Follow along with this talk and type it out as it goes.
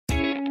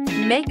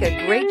Make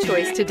a great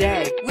choice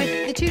today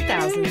with the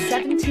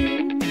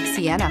 2017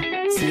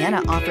 Sienna.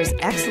 Sienna offers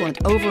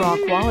excellent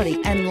overall quality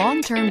and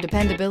long-term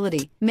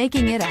dependability,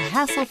 making it a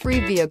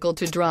hassle-free vehicle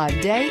to drive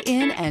day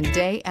in and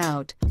day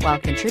out, while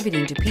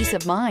contributing to peace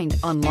of mind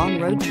on long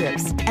road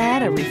trips.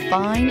 Add a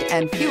refined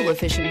and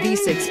fuel-efficient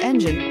V6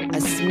 engine, a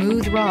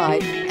smooth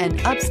ride, and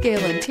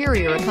upscale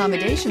interior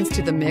accommodations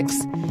to the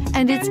mix,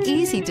 and it's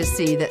easy to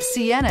see that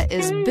Sienna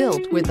is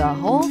built with the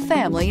whole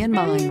family in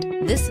mind.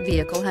 This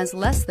vehicle has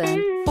less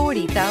than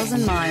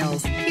 40,000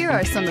 miles. Here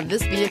are some of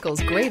this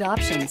vehicle's great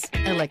options: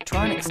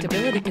 electronic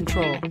stability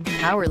control,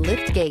 power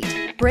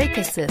liftgate, brake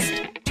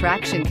assist,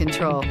 traction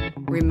control,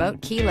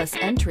 remote keyless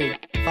entry,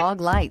 fog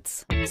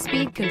lights,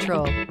 speed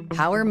control,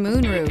 power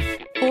moonroof,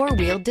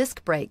 four-wheel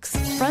disc brakes,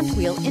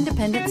 front-wheel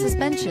independent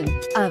suspension.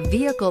 A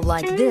vehicle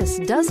like this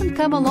doesn't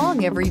come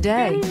along every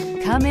day.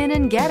 Come in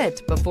and get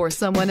it before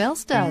someone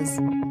else does.